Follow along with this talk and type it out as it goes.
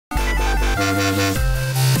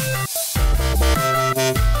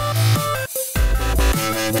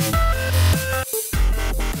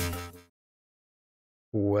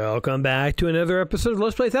Welcome back to another episode of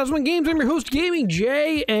Let's Play 1001 Games. I'm your host, Gaming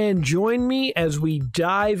Jay, and join me as we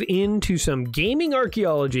dive into some gaming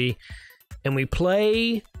archaeology and we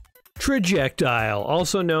play Trajectile,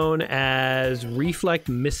 also known as Reflect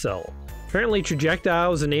Missile. Apparently,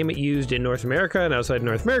 Trajectile is the name it used in North America, and outside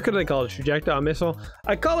North America, they call it Trajectile Missile.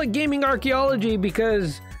 I call it gaming archaeology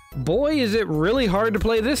because, boy, is it really hard to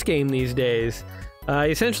play this game these days. I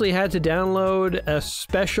essentially had to download a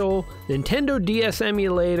special Nintendo DS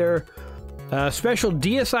emulator, special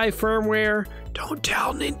DSi firmware. Don't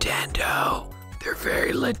tell Nintendo, they're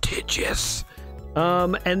very litigious.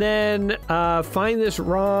 And then find this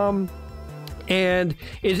ROM, and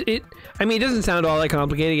I mean, it doesn't sound all that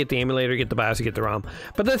complicated. Get the emulator, get the BIOS, get the ROM.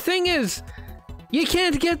 But the thing is, you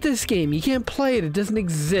can't get this game. You can't play it. It doesn't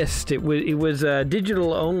exist. It was a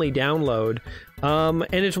digital only download. And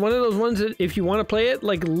it's one of those ones that if you want to play it,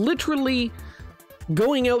 like literally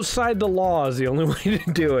going outside the law is the only way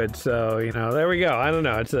to do it. So, you know, there we go. I don't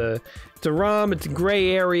know. It's a ROM. It's a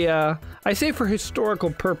gray area. I say for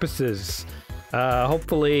historical purposes.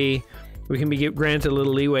 Hopefully we can be granted a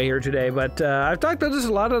little leeway here today. But I've talked about this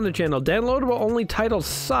a lot on the channel. Downloadable only titles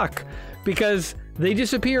suck because they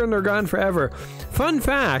disappear and they're gone forever. Fun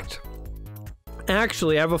fact.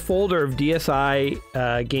 Actually, I have a folder of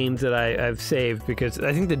DSi games that I've saved because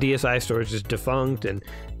I think the DSi store is just defunct, and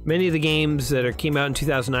many of the games that came out in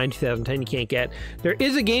 2009, 2010 you can't get. There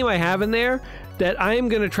is a game I have in there that I am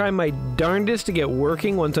going to try my darndest to get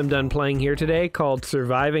working once I'm done playing here today, called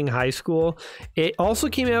Surviving High School. It also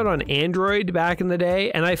came out on Android back in the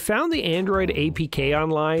day, and I found the Android APK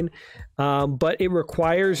online. But it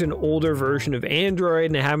requires an older version of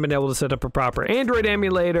Android, and I haven't been able to set up a proper Android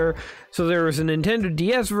emulator. So there was a Nintendo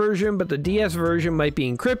DS version, but the DS version might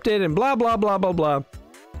be encrypted and blah, blah, blah, blah, blah.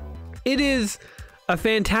 It is a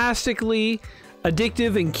fantastically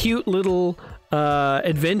addictive and cute little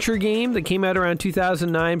adventure game that came out around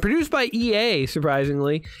 2009, produced by EA,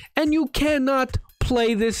 surprisingly, and you cannot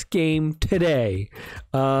play this game today.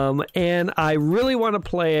 And I really want to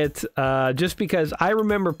play it just because I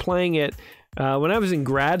remember playing it when I was in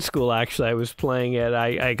grad school. Actually, I was playing it.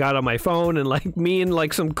 I got on my phone, and like me and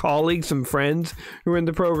like some colleagues, some friends who were in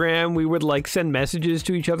the program, we would like send messages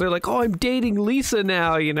to each other like, oh, I'm dating Lisa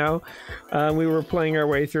now, you know. We were playing our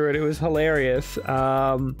way through it. It was hilarious.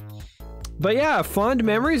 But yeah, fond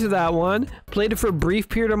memories of that one. Played it for a brief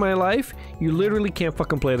period of my life. You literally can't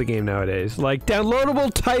fucking play the game nowadays. Like,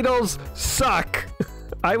 downloadable titles suck.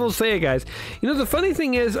 I will say it, guys. You know, the funny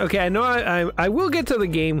thing is, okay, I know I will get to the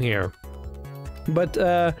game here, but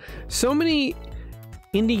so many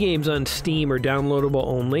indie games on Steam are downloadable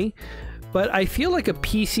only, but I feel like a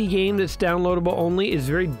PC game that's downloadable only is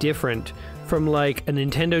very different from like a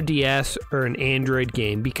Nintendo DS or an Android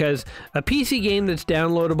game, because a PC game that's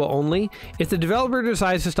downloadable only, if the developer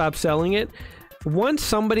decides to stop selling it, once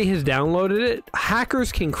somebody has downloaded it,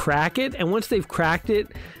 hackers can crack it, and once they've cracked it,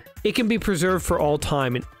 it can be preserved for all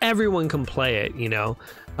time and everyone can play it, you know.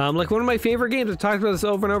 Like one of my favorite games, I've talked about this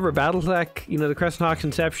over and over, Battletech, you know, the Crescent Hawks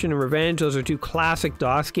Inception and Revenge, those are two classic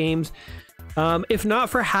DOS games. If not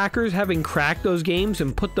for hackers having cracked those games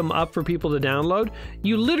and put them up for people to download,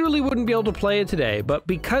 you literally wouldn't be able to play it today. But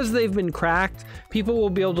because they've been cracked, people will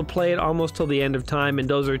be able to play it almost till the end of time, and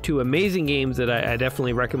those are two amazing games that I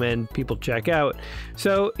definitely recommend people check out.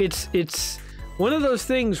 So it's one of those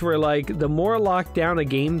things where, like, the more locked down a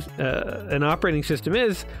game, an operating system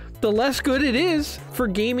is, the less good it is for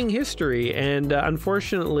gaming history. And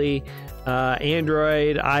unfortunately,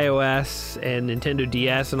 Android, iOS, and Nintendo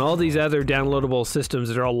DS, and all these other downloadable systems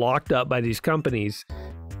that are all locked up by these companies,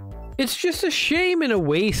 it's just a shame and a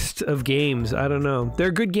waste of games. I don't know. There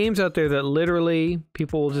are good games out there that literally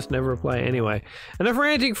people will just never play. Anyway, enough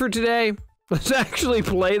ranting for today. Let's actually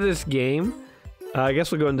play this game. I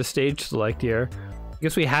guess we'll go into stage select here. I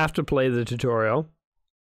guess we have to play the tutorial.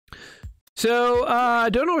 So, I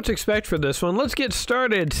don't know what to expect for this one. Let's get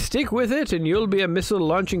started. Stick with it, and you'll be a missile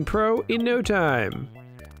launching pro in no time.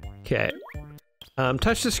 Okay.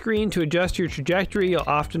 Touch the screen to adjust your trajectory. You'll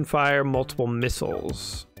often fire multiple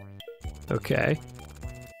missiles. Okay.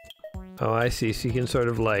 Oh, I see. So you can sort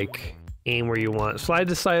of, like, aim where you want. Slide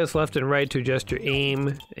the stylus left and right to adjust your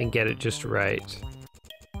aim and get it just right.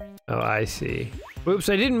 Oh, I see. Oops,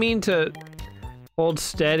 I didn't mean to... Hold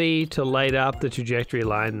steady to light up the trajectory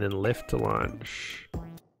line, then lift to launch.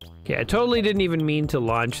 Okay, I totally didn't even mean to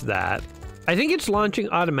launch that. I think it's launching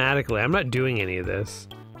automatically. I'm not doing any of this.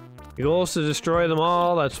 The goal is to destroy them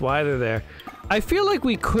all. That's why they're there. I feel like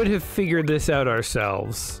we could have figured this out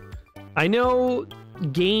ourselves. I know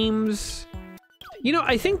games... You know,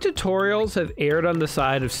 I think tutorials have erred on the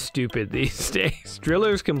side of stupid these days.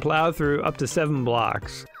 Drillers can plow through up to 7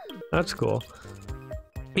 blocks. That's cool.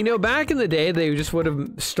 You know, back in the day, they just would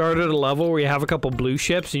have started a level where you have a couple blue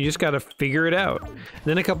ships and you just gotta figure it out. And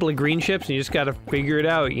then a couple of green ships and you just gotta figure it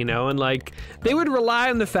out, you know? And like, they would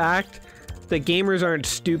rely on the fact that gamers aren't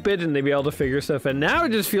stupid and they'd be able to figure stuff out. Now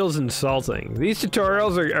it just feels insulting. These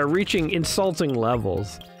tutorials are reaching insulting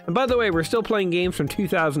levels. And by the way, we're still playing games from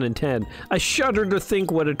 2010. I shudder to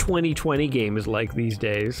think what a 2020 game is like these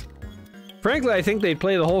days. Frankly, I think they'd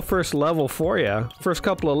play the whole first level for you. First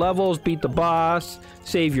couple of levels, beat the boss,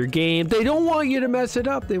 save your game. They don't want you to mess it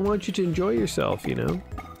up. They want you to enjoy yourself, you know?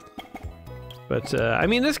 But, I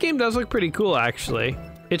mean, this game does look pretty cool, actually.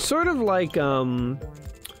 It's sort of like,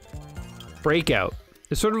 Breakout.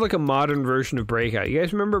 It's sort of like a modern version of Breakout. You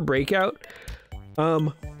guys remember Breakout?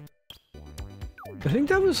 I think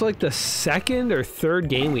that was like the second or third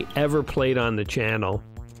game we ever played on the channel.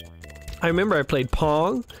 I remember I played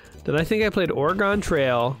Pong, then I think I played Oregon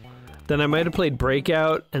Trail, then I might have played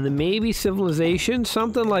Breakout, and then maybe Civilization,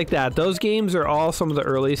 something like that. Those games are all some of the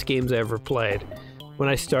earliest games I ever played when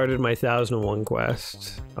I started my 1001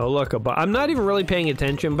 quest. Oh look, I'm not even really paying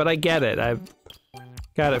attention, but I get it. I've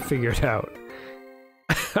got it figured out.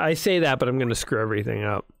 I say that, but I'm gonna screw everything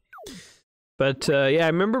up. But yeah, I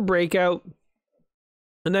remember Breakout.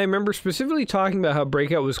 And I remember specifically talking about how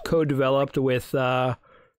Breakout was co-developed with, was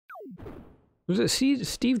it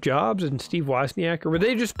Steve Jobs and Steve Wozniak? Or were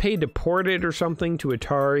they just paid to port it or something to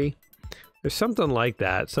Atari? There's something like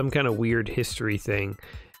that, some kind of weird history thing.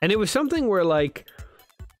 And it was something where, like,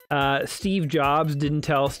 Steve Jobs didn't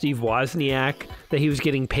tell Steve Wozniak that he was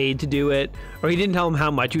getting paid to do it, or he didn't tell him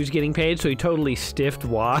how much he was getting paid, so he totally stiffed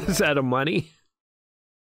Woz out of money.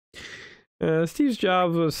 Steve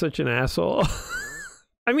Jobs was such an asshole.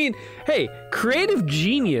 I mean, hey, creative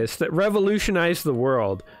genius that revolutionized the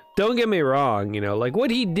world. Don't get me wrong, you know, like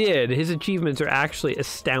what he did, his achievements are actually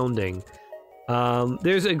astounding.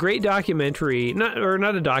 There's a great documentary,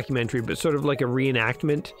 not a documentary, but sort of like a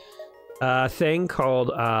reenactment thing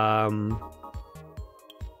called, oh,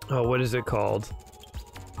 what is it called?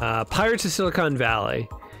 Pirates of Silicon Valley.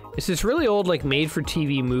 It's this really old, like,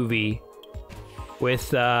 made-for-TV movie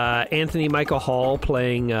with Anthony Michael Hall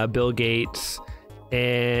playing Bill Gates.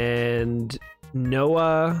 And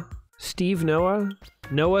Noah something?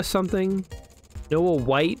 Noah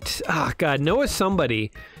White? Ah, God, Noah somebody.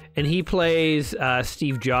 And he plays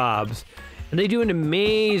Steve Jobs. And they do an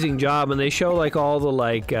amazing job, and they show, like, all the,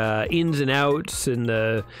 like, ins and outs and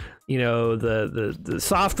the, you know, the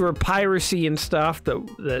software piracy and stuff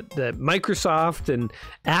that Microsoft and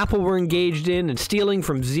Apple were engaged in, and stealing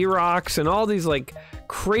from Xerox, and all these, like,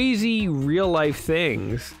 crazy real-life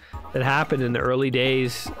things that happened in the early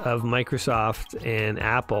days of Microsoft and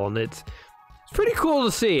Apple, and it's pretty cool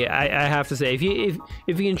to see. I have to say, if you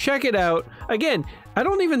can check it out. Again, I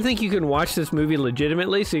don't even think you can watch this movie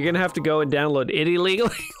legitimately, so you're gonna have to go and download it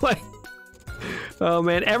illegally. Like, oh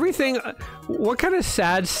man, everything. What kind of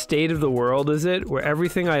sad state of the world is it, where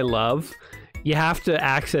everything I love, you have to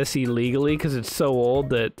access illegally because it's so old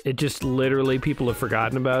that it just literally people have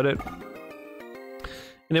forgotten about it.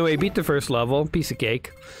 Anyway, beat the first level, piece of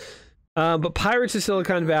cake. But Pirates of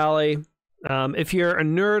Silicon Valley, if you're a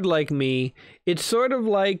nerd like me, it's sort of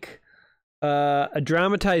like a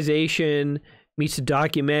dramatization meets a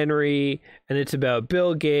documentary, and it's about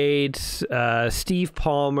Bill Gates, Steve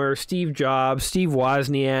Ballmer, Steve Jobs, Steve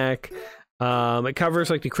Wozniak. It covers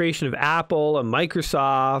like the creation of Apple and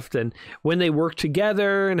Microsoft, and when they worked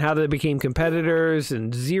together, and how they became competitors,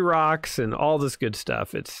 and Xerox, and all this good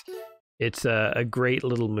stuff. It's a great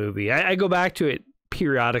little movie. I go back to it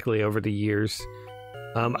periodically over the years.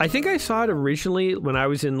 I think I saw it originally when I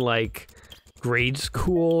was in like grade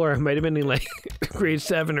school, or I might have been in like grade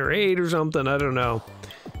 7 or 8 or something. I don't know.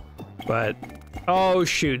 But oh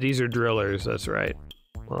shoot, these are drillers. That's right.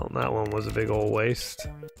 Well, that one was a big old waste.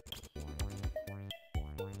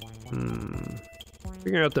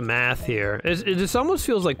 Figuring out the math here. It almost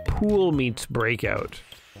feels like Pool meets Breakout.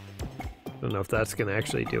 I don't know if that's gonna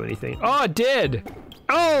actually do anything. Oh, it did!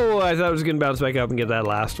 Oh, I thought it was gonna bounce back up and get that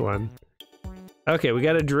last one. Okay, we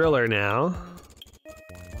got a driller now.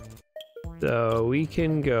 So we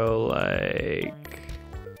can go like...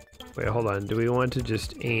 Wait, hold on. Do we want to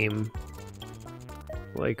just aim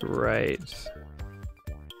like right?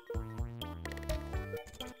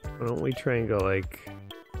 Why don't we try and go like...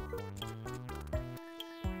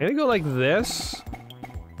 Can I go like this?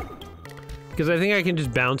 Because I think I can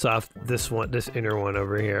just bounce off this one, this inner one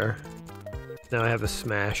over here. Now I have a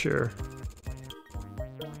smasher.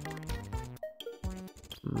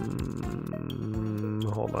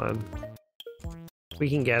 Hold on. We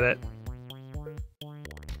can get it.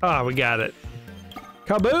 Ah, we got it.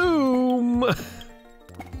 Kaboom!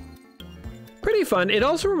 Pretty fun. It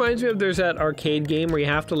also reminds me of there's that arcade game where you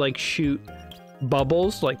have to like shoot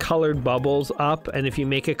bubbles, like colored bubbles up, and if you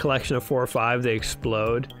make a collection of 4 or 5, they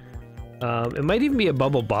explode. It might even be a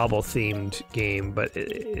Bubble Bobble themed game, but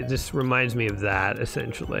it just reminds me of that,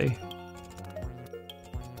 essentially.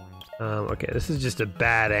 Okay, this is just a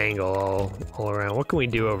bad angle all around. What can we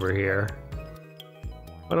do over here?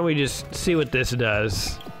 Why don't we just see what this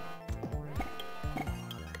does?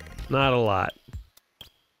 Not a lot.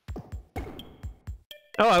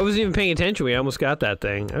 Oh, I wasn't even paying attention. We almost got that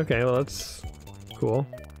thing. Okay, well, that's cool.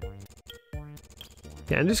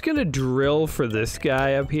 Yeah, I'm just gonna drill for this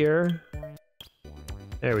guy up here.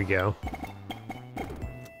 There we go.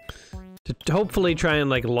 To hopefully try and,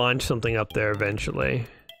 like, launch something up there eventually.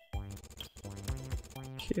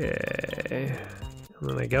 Okay. And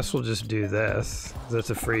then I guess we'll just do this.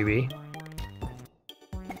 That's a freebie.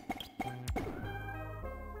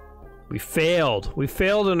 We failed. We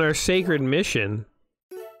failed in our sacred mission.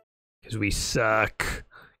 Because we suck.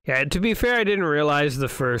 Yeah, to be fair, I didn't realize the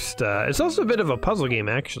first, it's also a bit of a puzzle game,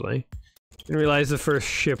 actually. Didn't realize the first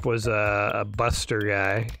ship was a buster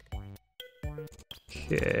guy.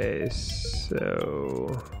 Okay,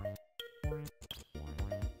 so...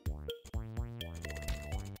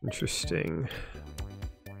 Interesting.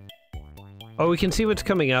 Oh, we can see what's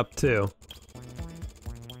coming up, too.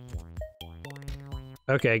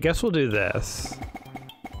 Okay, I guess we'll do this.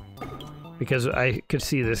 Because I could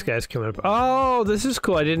see this guy's coming up. Oh, this is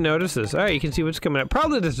cool. I didn't notice this. Alright, you can see what's coming up.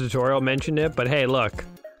 Probably the tutorial mentioned it, but hey, look.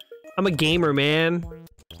 I'm a gamer, man.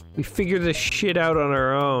 We figure this shit out on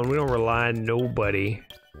our own. We don't rely on nobody.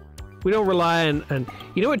 We don't rely on...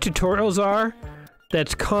 You know what tutorials are?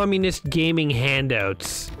 That's communist gaming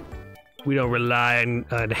handouts. We don't rely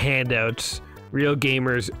on handouts. Real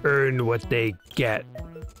gamers earn what they get.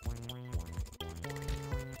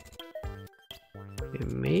 Okay,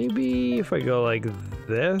 maybe if I go like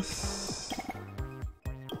this...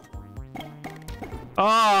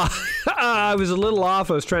 Oh! I was a little off.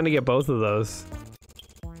 I was trying to get both of those.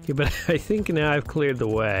 Okay, but I think now I've cleared the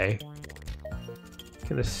way. I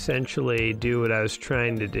can essentially do what I was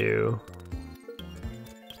trying to do.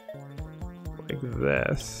 Like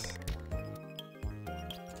this.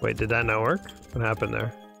 Wait, did that not work? What happened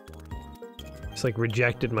there? It's like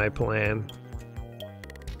rejected my plan.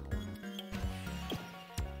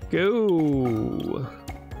 Go!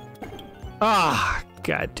 Ah!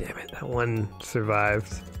 God damn it, that one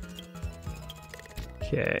survived.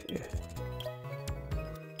 Okay.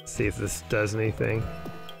 Let's see if this does anything.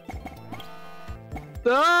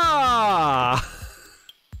 Ah!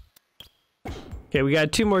 Okay, we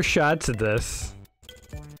got 2 more shots at this.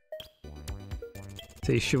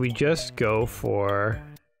 See, should we just go for...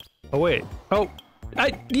 Oh, wait. Oh!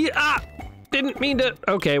 Didn't mean to...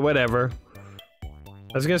 Okay, whatever.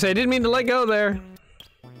 I was gonna say, I didn't mean to let go there.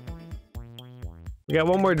 We got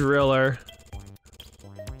 1 more driller.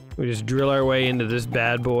 We just drill our way into this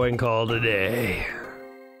bad boy and call it a day.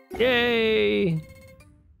 Yay!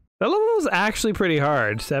 That level was actually pretty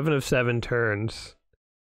hard. 7 of 7 turns.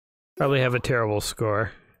 Probably have a terrible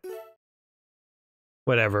score.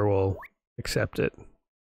 Whatever, we'll accept it.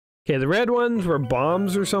 Okay, the red ones were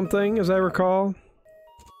bombs or something, as I recall.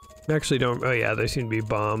 I actually don't... Oh yeah, they seem to be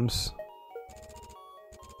bombs.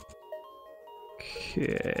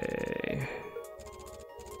 Okay...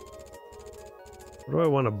 What do I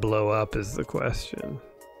want to blow up is the question.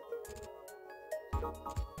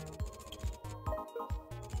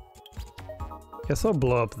 Guess I'll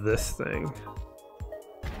blow up this thing.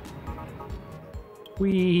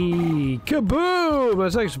 Whee! Kaboom!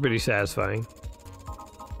 That's actually pretty satisfying.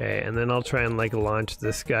 Okay, and then I'll try and like launch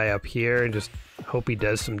this guy up here and just hope he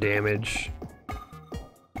does some damage.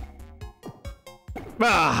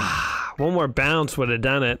 Ah! 1 more bounce would have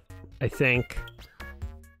done it, I think.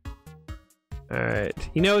 Alright.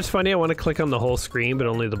 You know, it's funny, I want to click on the whole screen, but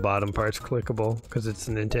only the bottom part's clickable, because it's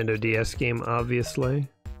a Nintendo DS game, obviously.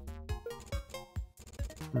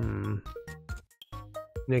 You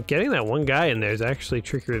know, getting that one guy in there is actually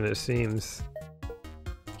trickier than it seems.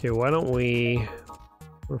 Okay, why don't we...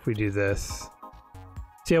 What if we do this?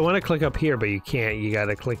 See, I want to click up here, but you can't. You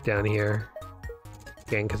gotta click down here.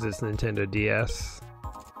 Again, because it's Nintendo DS.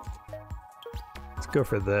 Let's go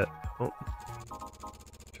for that. Oh.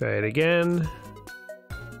 Try it again.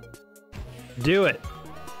 Do it!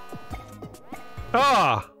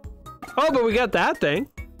 Oh! Oh, but we got that thing!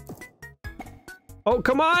 Oh,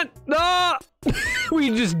 come on! No!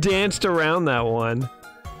 We just danced around that one.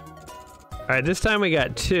 Alright, this time we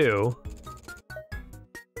got 2.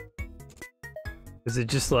 Is it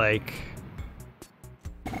just like...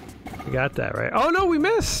 We got that, right? Oh no, we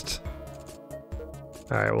missed!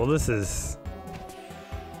 Alright, well this is...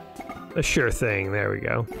 a sure thing. There we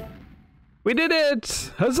go. We did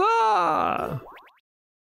it! Huzzah!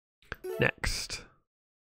 Next.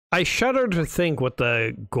 I shudder to think what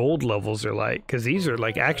the gold levels are like, because these are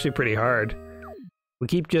like actually pretty hard. We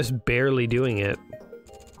keep just barely doing it.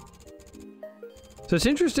 So it's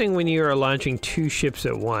interesting when you are launching 2 ships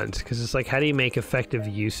at once, because it's like, how do you make effective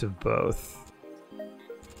use of both?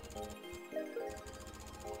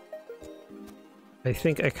 I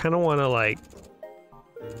think I kind of want to like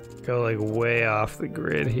go like way off the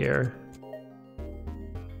grid here.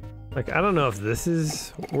 Like, I don't know if this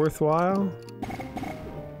is worthwhile.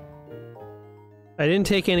 I didn't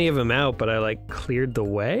take any of them out, but I like cleared the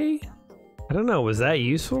way? I don't know, was that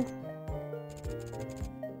useful?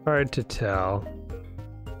 Hard to tell.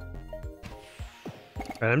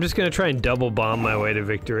 Alright, I'm just gonna try and double bomb my way to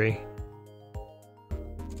victory.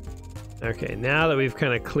 Okay, now that we've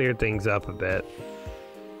kind of cleared things up a bit.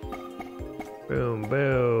 Boom,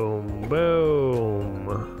 boom, boom.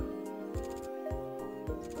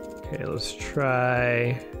 Okay, let's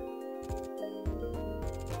try...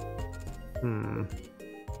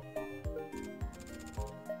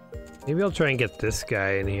 Maybe I'll try and get this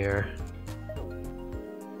guy in here.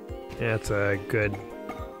 Yeah, it's a good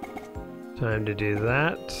time to do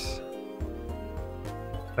that.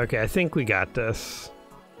 Okay, I think we got this.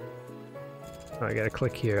 Oh, I gotta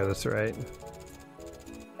click here, that's right.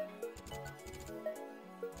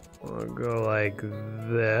 I'll go like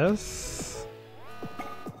this.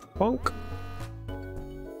 Bonk.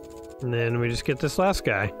 And then we just get this last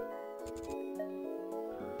guy.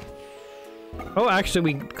 Oh, actually,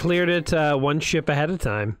 we cleared it 1 ship ahead of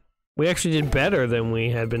time. We actually did better than we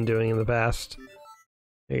had been doing in the past.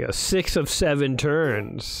 There you go, 6 of 7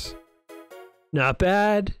 turns. Not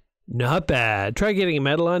bad, not bad. Try getting a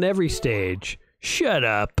medal on every stage. Shut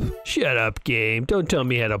up, game. Don't tell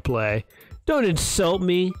me how to play. Don't insult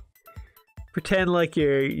me. Pretend like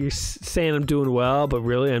you're saying I'm doing well, but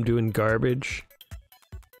really I'm doing garbage.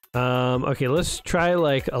 Okay, let's try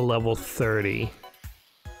like a level 30.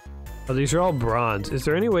 Oh, these are all bronze. Is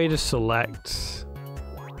there any way to select?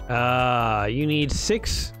 You need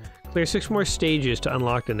clear 6 more stages to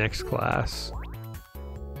unlock the next class.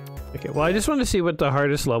 Okay, well I just want to see what the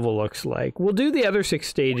hardest level looks like. We'll do the other 6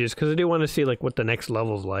 stages, because I do want to see like what the next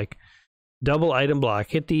level's like. Double item block.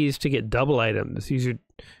 Hit these to get double items.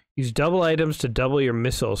 Use double items to double your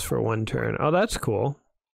missiles for 1 turn. Oh, that's cool.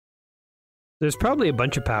 There's probably a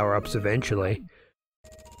bunch of power-ups eventually.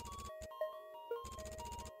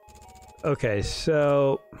 Okay,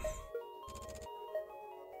 so...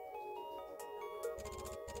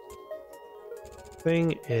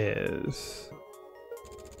 Thing is...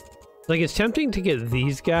 Like, it's tempting to get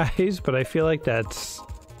these guys, but I feel like that's...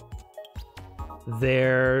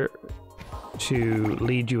 there to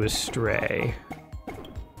lead you astray.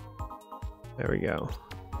 There we go.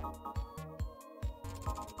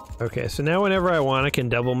 Okay, so now whenever I want, I can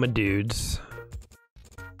double my dudes.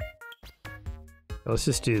 Let's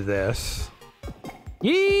just do this.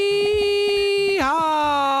 Yeehaw!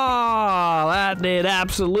 That did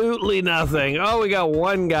absolutely nothing. Oh, we got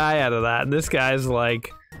 1 guy out of that, and this guy's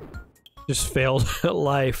like... just failed at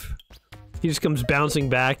life. He just comes bouncing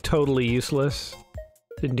back, totally useless.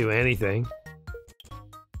 Didn't do anything.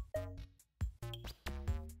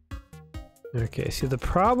 Okay, see the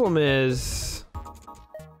problem is...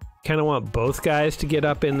 kind of want both guys to get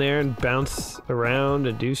up in there and bounce around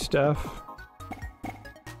and do stuff.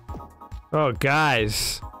 Oh,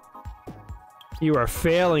 guys. You are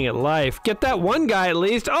failing at life. Get that 1 guy at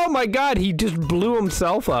least. Oh my god, he just blew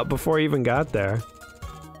himself up before he even got there.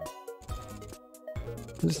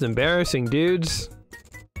 This is embarrassing, dudes.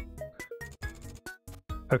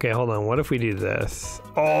 Okay, hold on. What if we do this?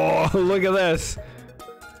 Oh, look at this.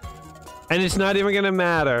 And it's not even gonna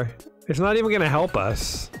matter. It's not even gonna help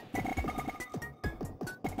us.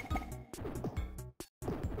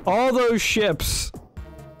 All those ships.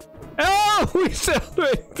 Oh, we sailed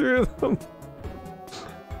right through them.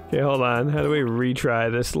 Okay, hold on. How do we retry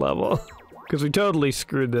this level? Because we totally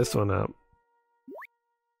screwed this one up.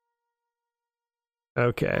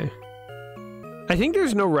 Okay. I think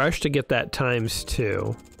there's no rush to get that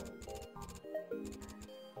 ×2.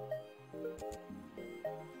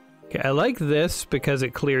 Okay, I like this because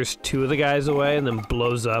it clears 2 of the guys away and then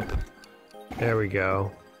blows up. There we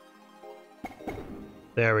go.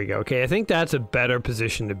 There we go. Okay, I think that's a better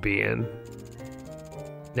position to be in.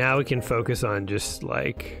 Now we can focus on just,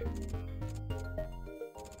 like...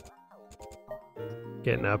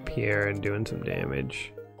 getting up here and doing some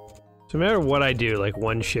damage. So no matter what I do, like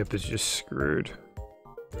one ship is just screwed.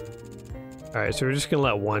 Alright, so we're just gonna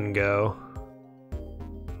let one go.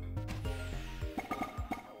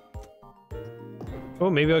 Oh,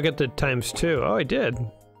 maybe I'll get the ×2. Oh, I did.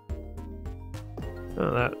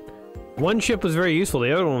 Oh, that one ship was very useful.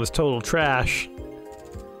 The other one was total trash.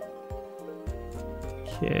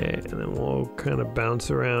 Okay, and then we'll kind of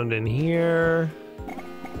bounce around in here.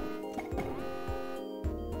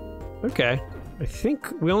 Okay. I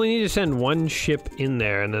think we only need to send one ship in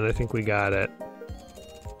there, and then I think we got it.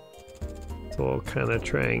 So we'll kind of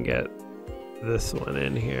try and get this one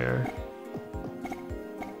in here.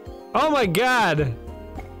 Oh my god!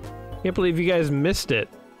 Can't believe you guys missed it.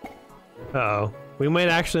 Uh-oh. We might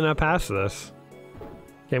actually not pass this.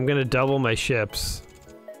 Okay, I'm gonna double my ships.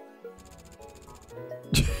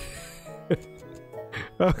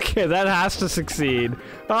 Okay, that has to succeed.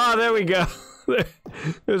 Oh, there we go.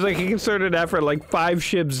 There's like a concerted effort, like 5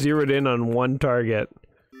 ships zeroed in on one target.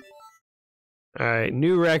 Alright,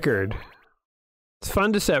 new record. It's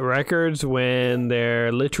fun to set records when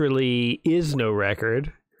there literally is no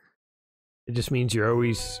record. It just means you're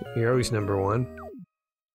always #1.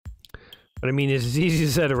 But I mean, it's easy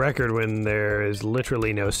to set a record when there is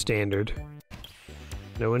literally no standard.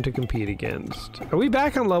 No one to compete against. Are we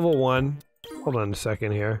back on level 1? Hold on a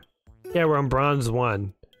second here. Yeah, we're on bronze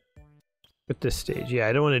 1. At this stage. Yeah,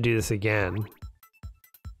 I don't want to do this again.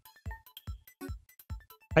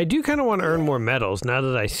 I do kind of want to earn more medals now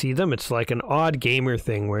that I see them. It's like an odd gamer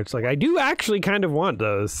thing where it's like, I do actually kind of want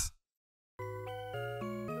those.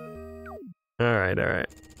 Alright, alright.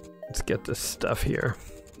 Let's get this stuff here.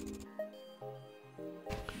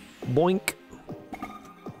 Boink.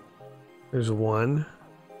 There's one.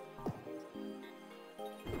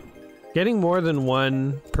 Getting more than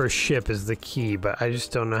one per ship is the key, but I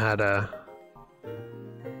just don't know how to...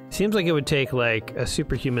 Seems like it would take like a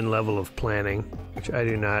superhuman level of planning, which I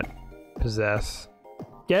do not possess.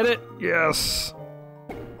 Get it? Yes!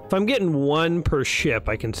 If I'm getting one per ship,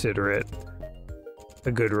 I consider it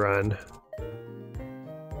a good run.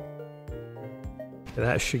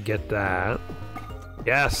 That should get that.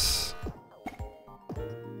 Yes!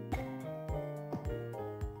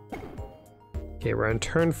 Okay, we're on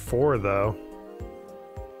turn 4 though.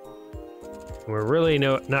 We're really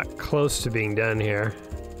not close to being done here.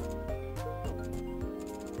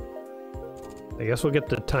 I guess we'll get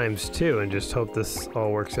the ×2 and just hope this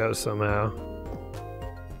all works out somehow.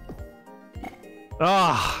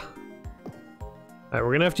 Ah! Alright,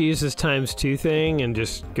 we're gonna have to use this ×2 thing and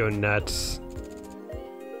just go nuts.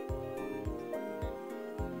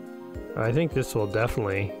 I think this will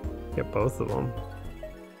definitely get both of them.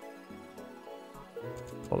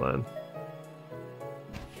 Hold on.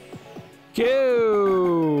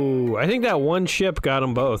 Go! I think that one ship got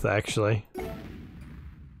them both, actually.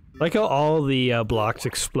 Like how all the blocks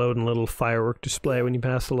explode in a little firework display when you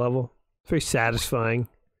pass the level. It's very satisfying.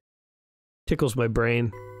 Tickles my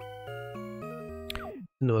brain.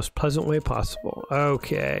 In the most pleasant way possible.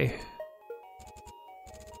 Okay.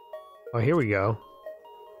 Oh, here we go.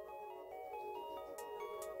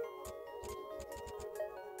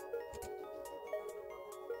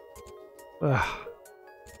 Ugh.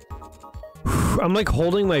 I'm like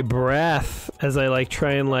holding my breath as I like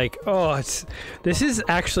try and like, oh, this is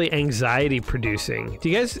actually anxiety producing. Do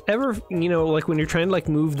you guys ever, you know, like when you're trying to like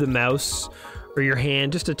move the mouse or your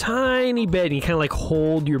hand just a tiny bit and you kind of like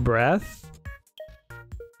hold your breath?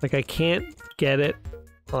 Like I can't get it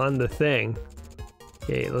on the thing.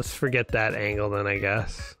 Okay, let's forget that angle then, I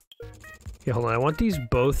guess. Okay, hold on. I want these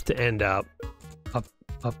both to end up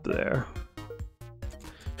there.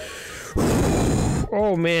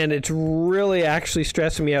 Oh man, it's really actually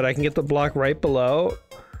stressing me out. I can get the block right below,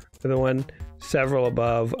 or the one several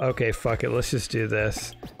above. Okay, fuck it, let's just do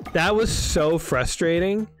this. That was so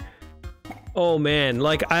frustrating. Oh man,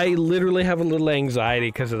 like I literally have a little anxiety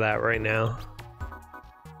because of that right now.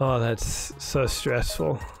 Oh, that's so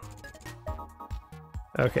stressful.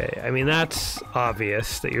 Okay, I mean that's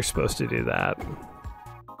obvious that you're supposed to do that.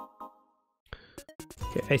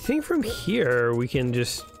 Okay, I think from here we can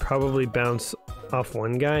just probably bounce off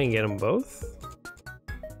one guy and get them both?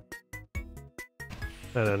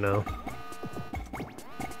 I don't know.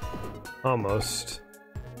 Almost.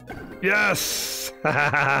 Yes!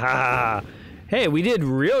 Hey, we did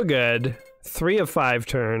real good. 3 of 5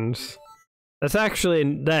 turns. That's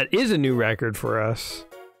actually, that is a new record for us.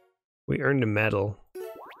 We earned a medal.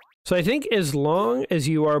 So I think as long as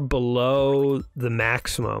you are below the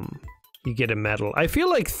maximum, you get a medal. I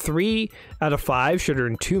feel like 3 out of 5 should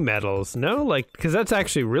earn 2 medals. No? Like, because that's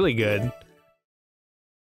actually really good.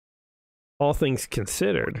 All things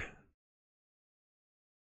considered.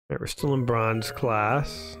 Alright, we're still in bronze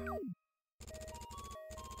class.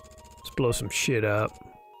 Let's blow some shit up.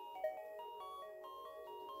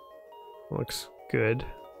 Looks good.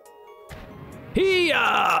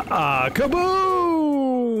 Hee-yah!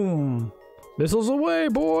 Kaboom! Missiles away,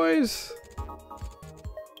 boys!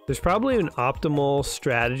 There's probably an optimal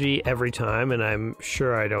strategy every time, and I'm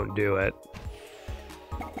sure I don't do it.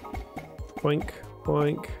 Boink,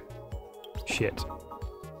 boink. Shit.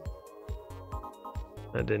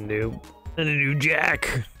 That didn't do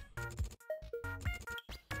jack.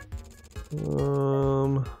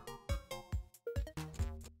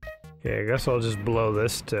 Okay, I guess I'll just blow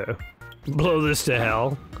this to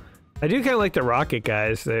hell. I do kind of like the rocket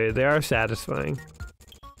guys. They are satisfying.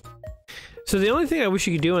 So the only thing I wish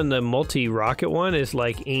you could do in the multi-rocket one is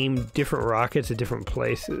like aim different rockets at different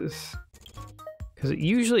places. Because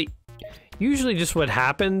usually just what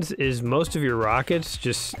happens is most of your rockets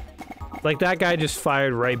just, like that guy just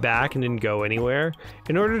fired right back and didn't go anywhere.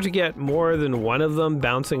 In order to get more than one of them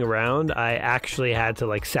bouncing around, I actually had to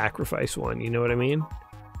like sacrifice one, you know what I mean?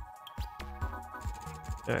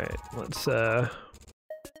 Alright, let's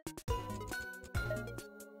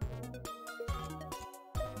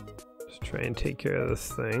try and take care of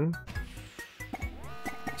this thing.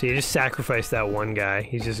 So you just sacrifice that one guy.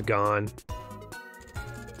 He's just gone.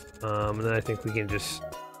 And then I think we can just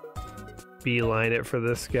beeline it for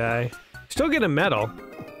this guy. Still get a medal.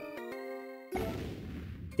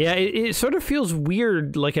 Yeah, it sort of feels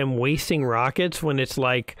weird, like I'm wasting rockets when it's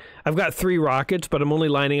like, I've got 3 rockets, but I'm only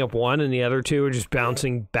lining up 1 and the other 2 are just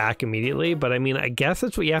bouncing back immediately. But I mean, I guess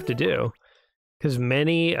that's what you have to do. Because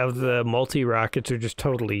many of the multi-rockets are just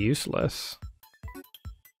totally useless.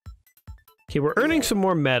 Okay, we're earning some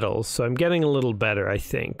more medals, so I'm getting a little better, I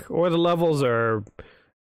think. Or the levels are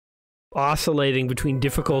oscillating between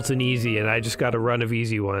difficult and easy, and I just got a run of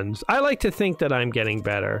easy ones. I like to think that I'm getting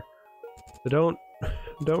better. So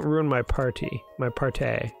don't ruin my party. My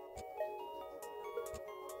partay.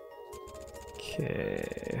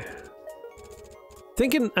 Okay.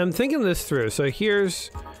 I'm thinking this through. So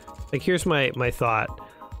here's my thought.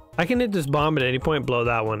 I can hit this bomb at any point, blow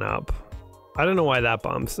that one up. I don't know why that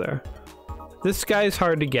bomb's there. This guy's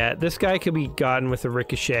hard to get. This guy could be gotten with a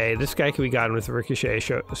ricochet. This guy could be gotten with a ricochet,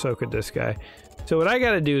 so could this guy. So what I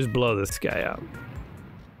gotta do is blow this guy up.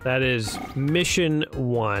 That is mission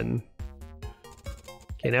 1.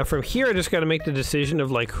 Okay, now from here I just gotta make the decision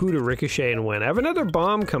of like who to ricochet and when. I have another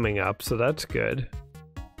bomb coming up, so that's good.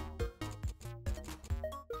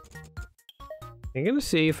 I'm gonna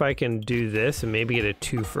see if I can do this and maybe get a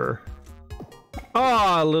twofer.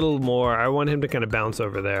 Oh, a little more. I want him to kind of bounce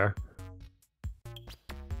over there.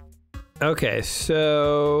 Okay,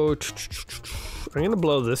 so I'm gonna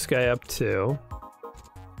blow this guy up too.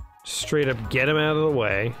 Straight up get him out of the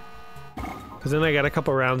way. Because then I got a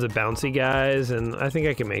couple rounds of bouncy guys, and I think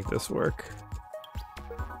I can make this work.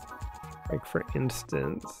 Like, for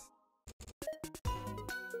instance...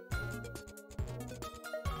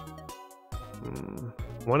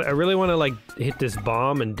 I really want to, like, hit this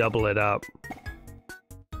bomb and double it up.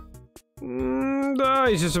 Oh,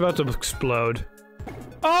 he's just about to explode.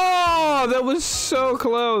 Oh, that was so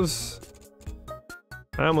close!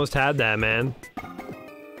 I almost had that, man.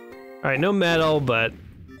 Alright, no medal, but...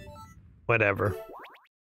 whatever.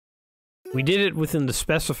 We did it within the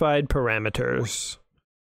specified parameters.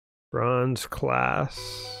 Bronze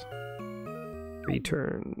class.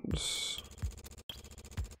 Returns.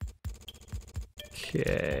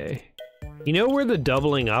 Okay. You know where the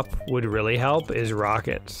doubling up would really help is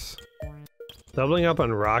rockets. Doubling up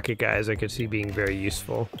on rocket guys I could see being very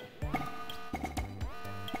useful.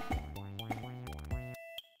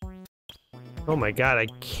 Oh my god, I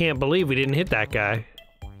can't believe we didn't hit that guy.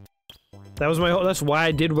 That was my whole- that's why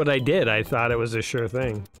I did what I did. I thought it was a sure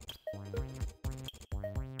thing.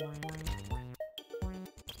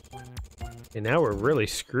 And now we're really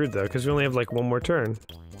screwed though, because we only have like one more turn.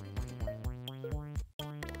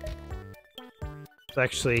 It's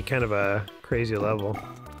actually kind of a crazy level.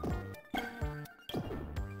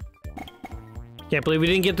 Can't believe we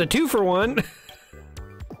didn't get the 2-for-1!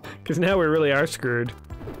 Because now we really are screwed.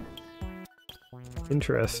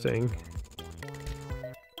 Interesting.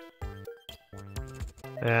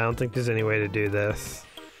 I don't think there's any way to do this.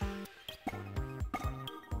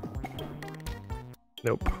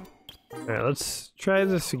 Nope. Alright, let's try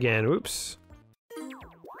this again. Whoops.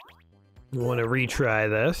 We want to retry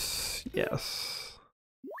this. Yes.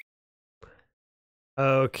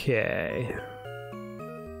 Okay.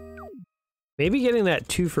 Maybe getting that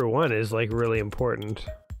 2-for-1 is like really important.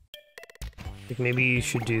 Like maybe you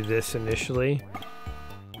should do this initially.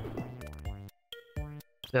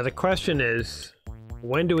 Now the question is,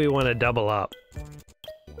 when do we want to double up?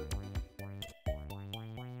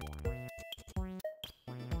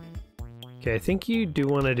 Okay, I think you do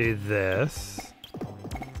want to do this.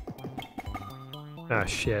 Ah,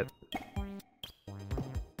 shit.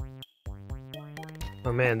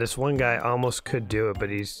 Oh man, this one guy almost could do it, but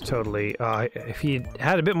he's totally... if he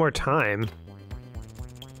had a bit more time...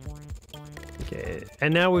 Okay,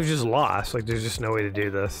 and now we've just lost. Like, there's just no way to do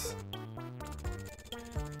this.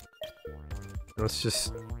 Let's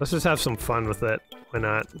just have some fun with it. Why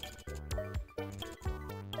not?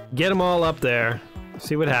 Get them all up there.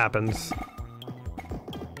 See what happens.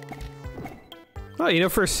 Oh, you know,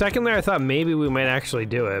 for a second there, I thought maybe we might actually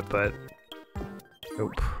do it, but...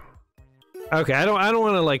 Nope. Okay, I don't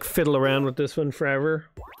want to, like, fiddle around with this one forever.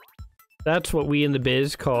 That's what we in the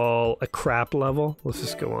biz call a crap level. Let's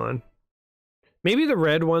just go on. Maybe the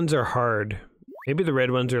red ones are hard. Maybe the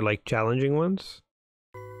red ones are, like, challenging ones?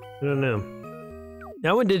 I don't know.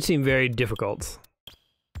 That one did seem very difficult.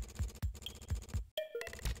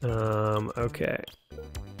 Okay.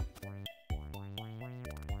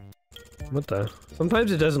 What the?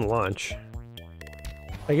 Sometimes it doesn't launch.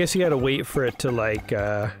 I guess you gotta wait for it to, like,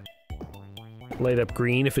 light up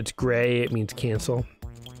green. If it's gray, it means cancel.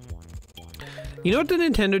 You know what the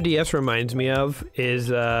Nintendo DS reminds me of?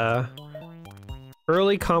 Is,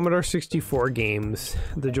 early Commodore 64 games.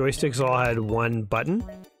 The joysticks all had one button.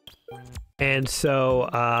 And so,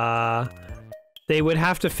 they would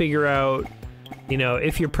have to figure out, you know,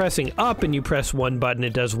 if you're pressing up and you press one button,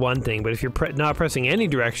 it does one thing, but if you're not pressing any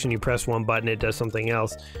direction, you press one button, it does something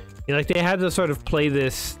else. You know, like, they had to sort of play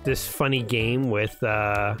this funny game with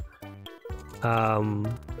the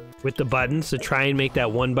buttons to try and make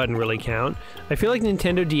that one button really count. I feel like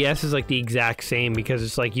Nintendo DS is, like, the exact same, because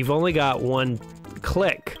it's like, you've only got one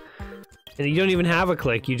click, and you don't even have a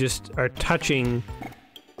click, you just are touching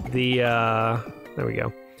the, there we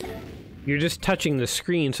go. You're just touching the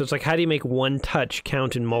screen, so it's like, how do you make one touch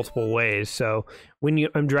count in multiple ways? So when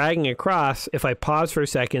I'm dragging across, if I pause for a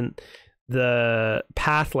second, the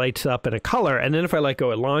path lights up in a color, and then if I let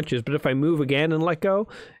go, it launches. But if I move again and let go,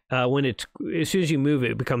 as soon as you move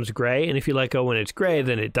it, it becomes gray, and if you let go when it's gray,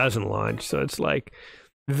 then it doesn't launch. So it's like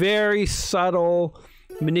very subtle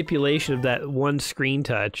manipulation of that one screen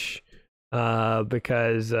touch,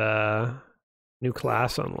 because new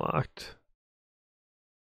class unlocked.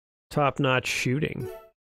 Top-notch shooting.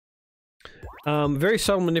 Very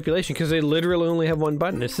subtle manipulation, because they literally only have one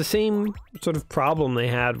button. It's the same sort of problem they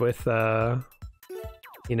had with,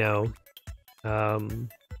 you know,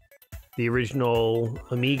 the original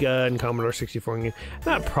Amiga and Commodore 64 game.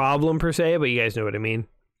 Not problem per se, but you guys know what I mean.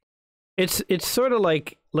 It's sort of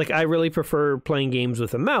like I really prefer playing games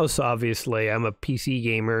with a mouse, obviously. I'm a PC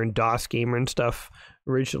gamer and DOS gamer and stuff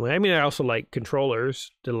originally. I mean, I also like controllers.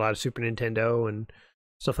 Did a lot of Super Nintendo and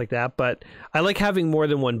stuff like that, but I like having more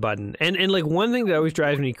than one button. And like, one thing that always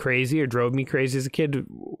drives me crazy, or drove me crazy as a kid,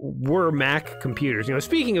 were Mac computers. You know,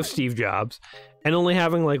 speaking of Steve Jobs, and only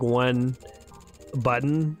having like one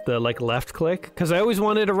button, the like left click, because I always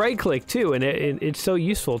wanted a right click too, and it's so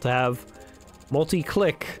useful to have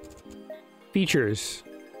multi-click features.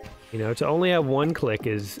 You know, to only have one click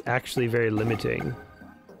is actually very limiting.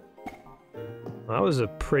 Well, that was a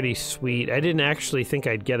pretty sweet... I didn't actually think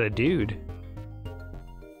I'd get a dude.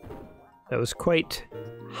 That was quite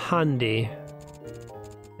handy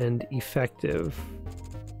and effective.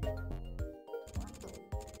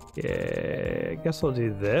 Yeah, I guess I'll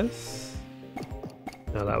do this.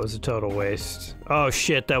 No, that was a total waste. Oh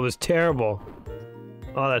shit, that was terrible.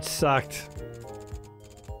 Oh, that sucked.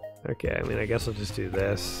 Okay, I mean, I guess I'll just do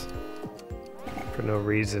this. For no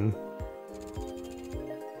reason.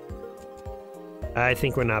 I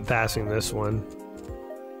think we're not passing this one.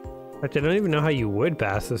 In fact, I don't even know how you would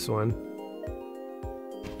pass this one.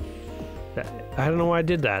 I don't know why I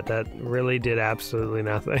did that. That really did absolutely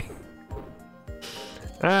nothing.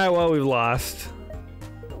 Alright, well, we've lost.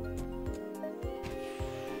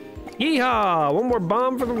 Yeehaw! One more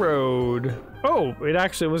bomb for the road. Oh, it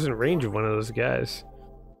actually was in range of one of those guys.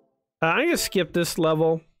 I'm gonna skip this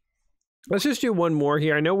level. Let's just do one more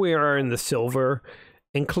here. I know we are in the silver,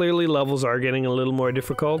 and clearly levels are getting a little more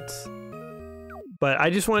difficult. But I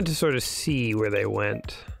just wanted to sort of see where they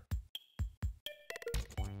went.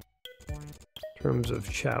 In terms of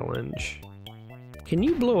challenge. Can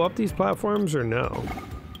you blow up these platforms or no?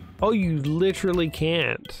 Oh, you literally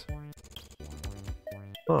can't.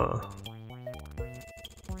 Huh.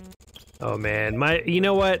 Oh man, you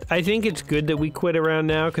know what? I think it's good that we quit around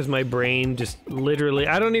now, because my brain just literally,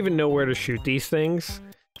 I don't even know where to shoot these things.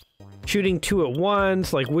 Shooting two at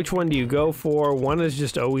once, like which one do you go for? One is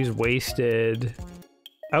just always wasted.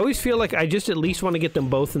 I always feel like I just at least want to get them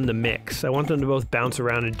both in the mix. I want them to both bounce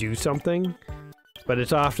around and do something, but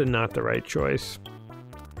it's often not the right choice.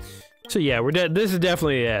 So yeah, this is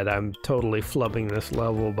definitely it. I'm totally flubbing this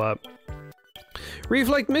level, but...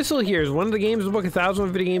 Reflect Missile here is one of the games in the book,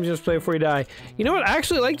 1,000 video games you just play before you die. You know what? I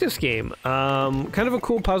actually like this game. Kind of a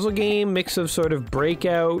cool puzzle game, mix of sort of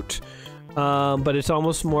Breakout, but it's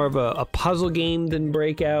almost more of a puzzle game than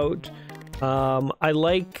Breakout. I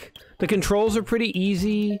like... The controls are pretty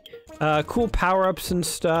easy, cool power-ups and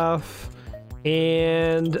stuff.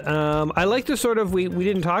 And I like the sort of, we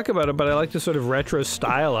didn't talk about it, but I like the sort of retro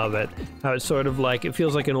style of it. How it's sort of like, it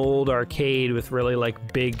feels like an old arcade with really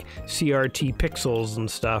like big CRT pixels and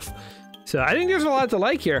stuff. So I think there's a lot to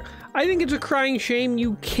like here. I think it's a crying shame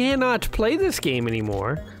you cannot play this game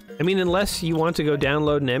anymore. I mean, unless you want to go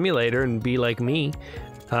download an emulator and be like me.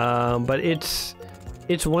 But it's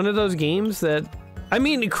one of those games that, I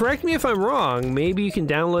mean, correct me if I'm wrong, maybe you can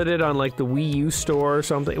download it on like the Wii U store or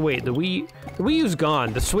something. Wait, the Wii U's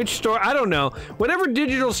gone. The Switch store, I don't know. Whatever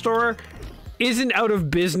digital store isn't out of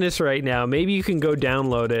business right now, maybe you can go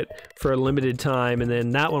download it for a limited time, and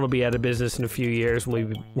then that one will be out of business in a few years,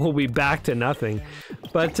 and we'll be back to nothing.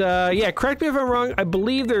 But yeah, correct me if I'm wrong, I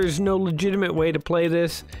believe there's no legitimate way to play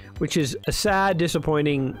this, which is a sad,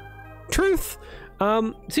 disappointing truth.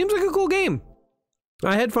 Seems like a cool game.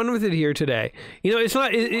 I had fun with it here today. You know, it's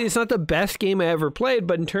not the best game I ever played,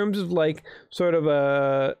 but in terms of like sort of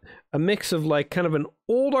a mix of like kind of an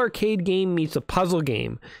old arcade game meets a puzzle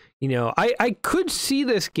game. You know, I could see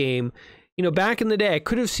this game, you know, back in the day, I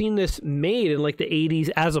could have seen this made in like the 80s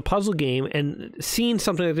as a puzzle game and seen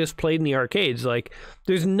something like this played in the arcades. Like,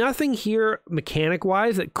 there's nothing here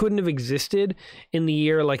mechanic-wise that couldn't have existed in the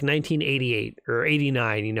year like 1988 or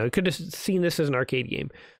 89. You know, you could have seen this as an arcade game.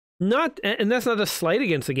 And that's not a slight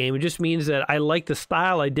against the game. It just means that I like the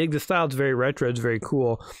style. I dig the style. It's very retro. It's very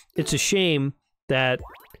cool. It's a shame that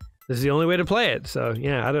this is the only way to play it. So,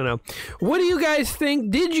 yeah, I don't know. What do you guys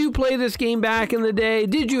think? Did you play this game back in the day?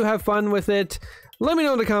 Did you have fun with it? Let me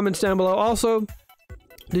know in the comments down below. Also,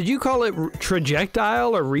 did you call it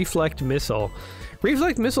Trajectile or Reflect Missile?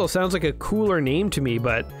 Reflect Missile sounds like a cooler name to me,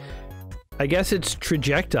 but I guess it's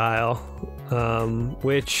Trajectile,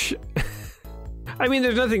 which... I mean,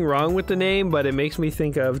 there's nothing wrong with the name, but it makes me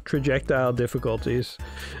think of Trajectile difficulties.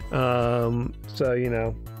 So, you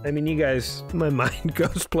know, I mean, you guys, my mind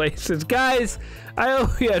goes places. Guys, I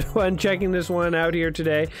hope you had fun checking this one out here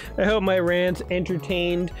today. I hope my rants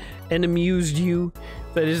entertained and amused you.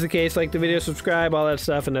 If that is the case, like the video, subscribe, all that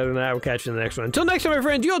stuff, and other than that, we'll catch you in the next one. Until next time, my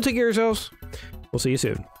friends, you all take care of yourselves. We'll see you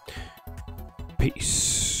soon.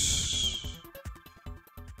 Peace.